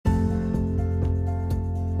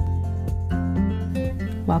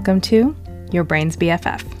Welcome to Your Brain's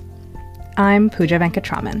BFF. I'm Pooja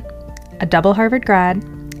Venkatraman, a double Harvard grad,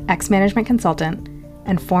 ex-management consultant,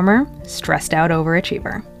 and former stressed-out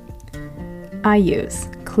overachiever. I use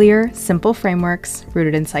clear, simple frameworks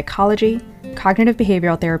rooted in psychology, cognitive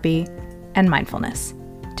behavioral therapy, and mindfulness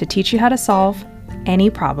to teach you how to solve any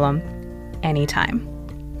problem, anytime.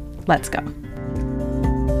 Let's go.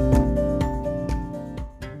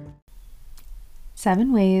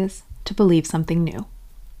 7 ways to believe something new.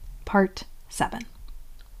 Part 7.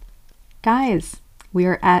 Guys, we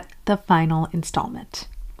are at the final installment.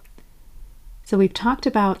 So we've talked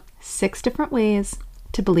about 6 different ways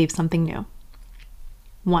to believe something new.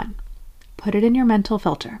 1. Put it in your mental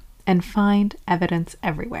filter and find evidence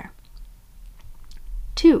everywhere.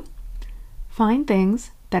 2. Find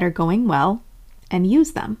things that are going well and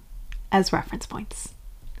use them as reference points.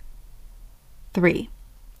 3.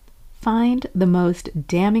 Find the most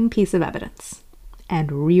damning piece of evidence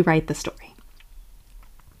and rewrite the story.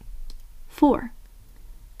 4.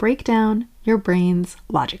 Break down your brain's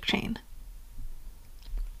logic chain.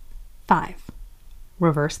 5.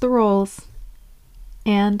 Reverse the roles.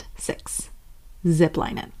 And 6.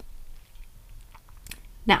 Zipline it.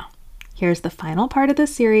 Now, here's the final part of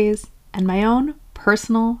this series and my own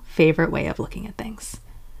personal favorite way of looking at things.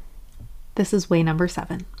 This is way number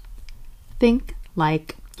 7. Think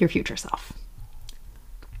like your future self.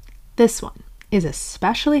 This one is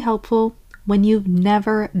especially helpful when you've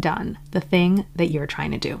never done the thing that you're trying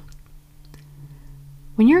to do.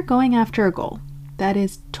 When you're going after a goal that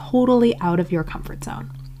is totally out of your comfort zone,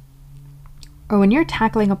 or when you're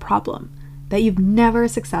tackling a problem that you've never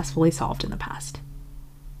successfully solved in the past,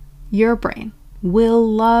 your brain will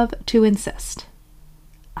love to insist,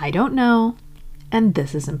 I don't know, and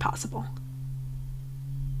this is impossible.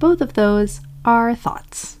 Both of those are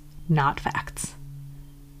thoughts, not facts.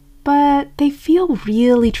 But they feel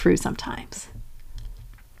really true sometimes.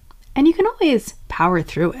 And you can always power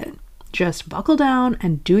through it. Just buckle down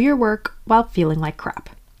and do your work while feeling like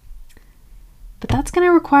crap. But that's going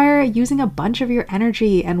to require using a bunch of your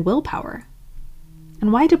energy and willpower.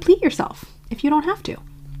 And why deplete yourself if you don't have to?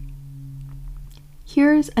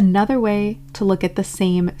 Here's another way to look at the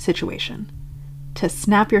same situation, to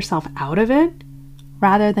snap yourself out of it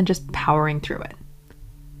rather than just powering through it.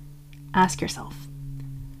 Ask yourself,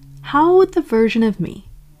 how would the version of me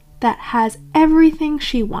that has everything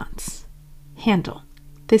she wants handle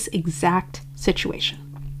this exact situation?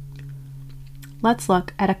 Let's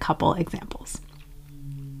look at a couple examples.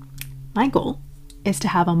 My goal is to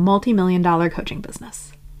have a multi-million-dollar coaching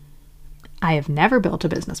business. I have never built a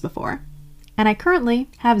business before, and I currently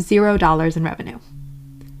have $0 in revenue.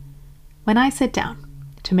 When I sit down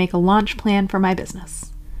to make a launch plan for my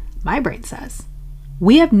business, my brain says,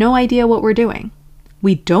 we have no idea what we're doing.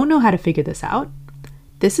 We don't know how to figure this out.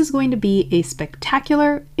 This is going to be a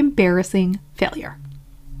spectacular, embarrassing failure.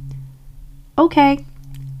 Okay,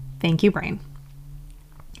 thank you, brain.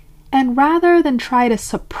 And rather than try to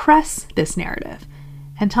suppress this narrative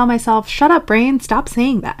and tell myself, shut up, brain, stop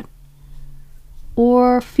saying that,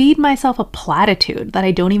 or feed myself a platitude that I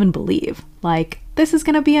don't even believe, like, this is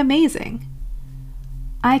going to be amazing,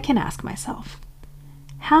 I can ask myself,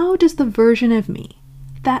 how does the version of me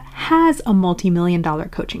that has a multi-million-dollar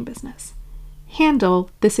coaching business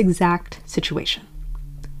handle this exact situation?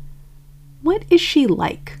 What is she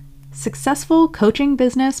like? Successful coaching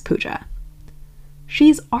business Pooja.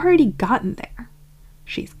 She's already gotten there.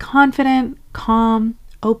 She's confident, calm,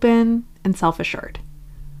 open, and self-assured.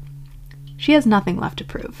 She has nothing left to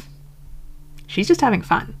prove. She's just having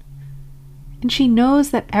fun. And she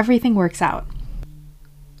knows that everything works out.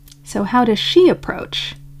 So how does she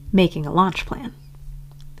approach making a launch plan?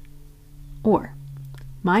 Or,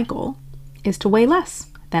 my goal is to weigh less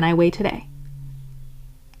than I weigh today.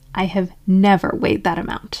 I have never weighed that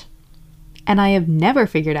amount, and I have never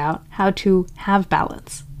figured out how to have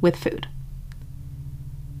balance with food.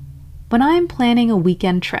 When I'm planning a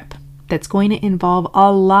weekend trip that's going to involve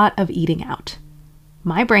a lot of eating out,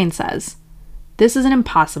 my brain says, this is an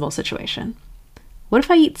impossible situation. What if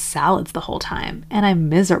I eat salads the whole time and I'm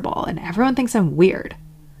miserable and everyone thinks I'm weird?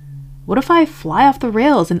 What if I fly off the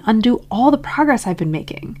rails and undo all the progress I've been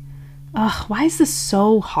making? Ugh, why is this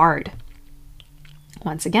so hard?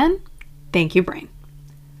 Once again, thank you, brain.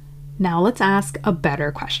 Now let's ask a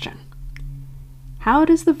better question. How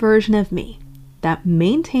does the version of me that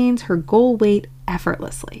maintains her goal weight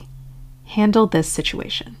effortlessly handle this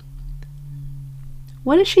situation?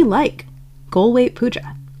 What is she like, goal weight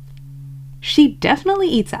Pooja? She definitely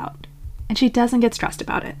eats out, and she doesn't get stressed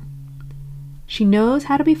about it. She knows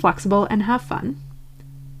how to be flexible and have fun.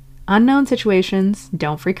 Unknown situations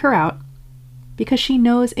don't freak her out because she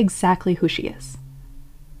knows exactly who she is.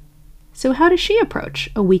 So how does she approach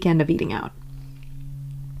a weekend of eating out?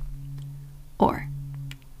 Or,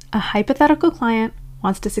 a hypothetical client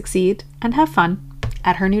wants to succeed and have fun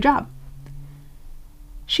at her new job.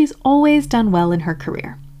 She's always done well in her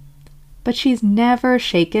career, but she's never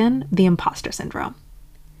shaken the imposter syndrome.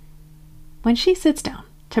 When she sits down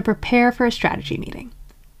to prepare for a strategy meeting,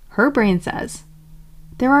 her brain says,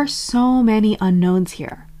 "There are so many unknowns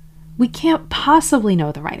here. We can't possibly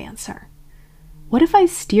know the right answer. What if I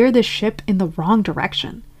steer the ship in the wrong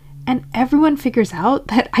direction and everyone figures out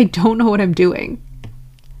that I don't know what I'm doing?"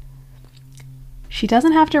 She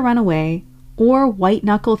doesn't have to run away or white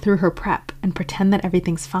knuckle through her prep and pretend that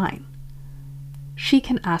everything's fine. She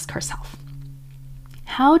can ask herself,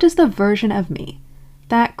 how does the version of me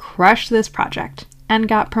that crushed this project and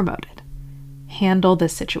got promoted handle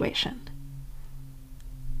this situation?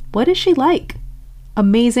 What is she like?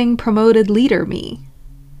 Amazing promoted leader me.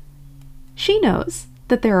 She knows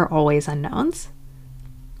that there are always unknowns.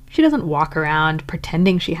 She doesn't walk around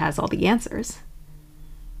pretending she has all the answers.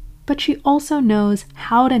 But she also knows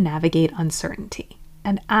how to navigate uncertainty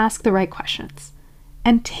and ask the right questions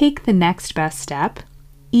and take the next best step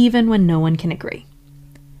even when no one can agree.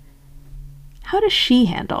 How does she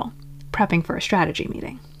handle prepping for a strategy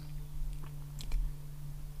meeting?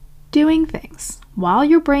 Doing things while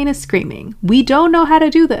your brain is screaming, "We don't know how to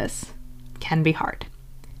do this," can be hard.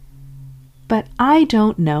 But "I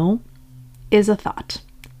don't know" is a thought,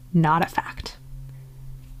 not a fact.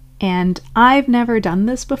 And "I've never done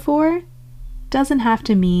this before" doesn't have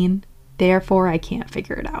to mean, therefore I can't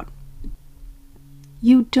figure it out.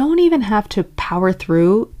 You don't even have to power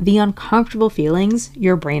through the uncomfortable feelings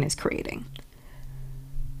your brain is creating.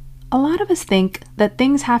 A lot of us think that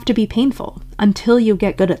things have to be painful until you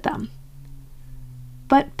get good at them.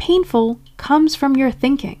 But painful comes from your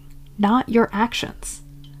thinking, not your actions.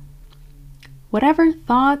 Whatever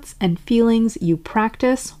thoughts and feelings you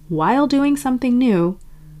practice while doing something new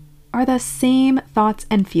are the same thoughts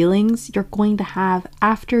and feelings you're going to have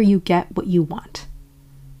after you get what you want.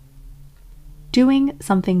 Doing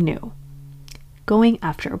something new, going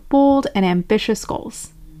after bold and ambitious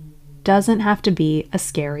goals, doesn't have to be a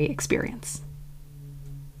scary experience.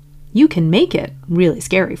 You can make it really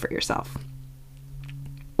scary for yourself.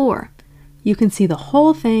 Or you can see the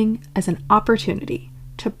whole thing as an opportunity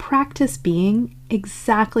to practice being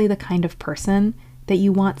exactly the kind of person that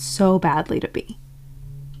you want so badly to be.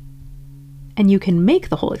 And you can make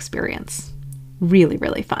the whole experience really,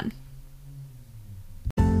 really fun.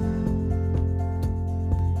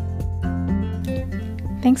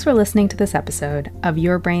 Thanks for listening to this episode of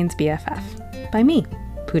Your Brain's BFF by me,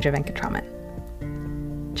 Pooja Venkatraman.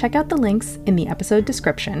 Check out the links in the episode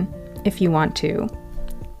description if you want to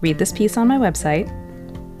read this piece on my website,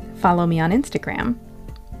 follow me on Instagram,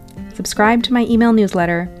 subscribe to my email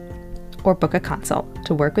newsletter, or book a consult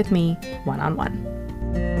to work with me one-on-one.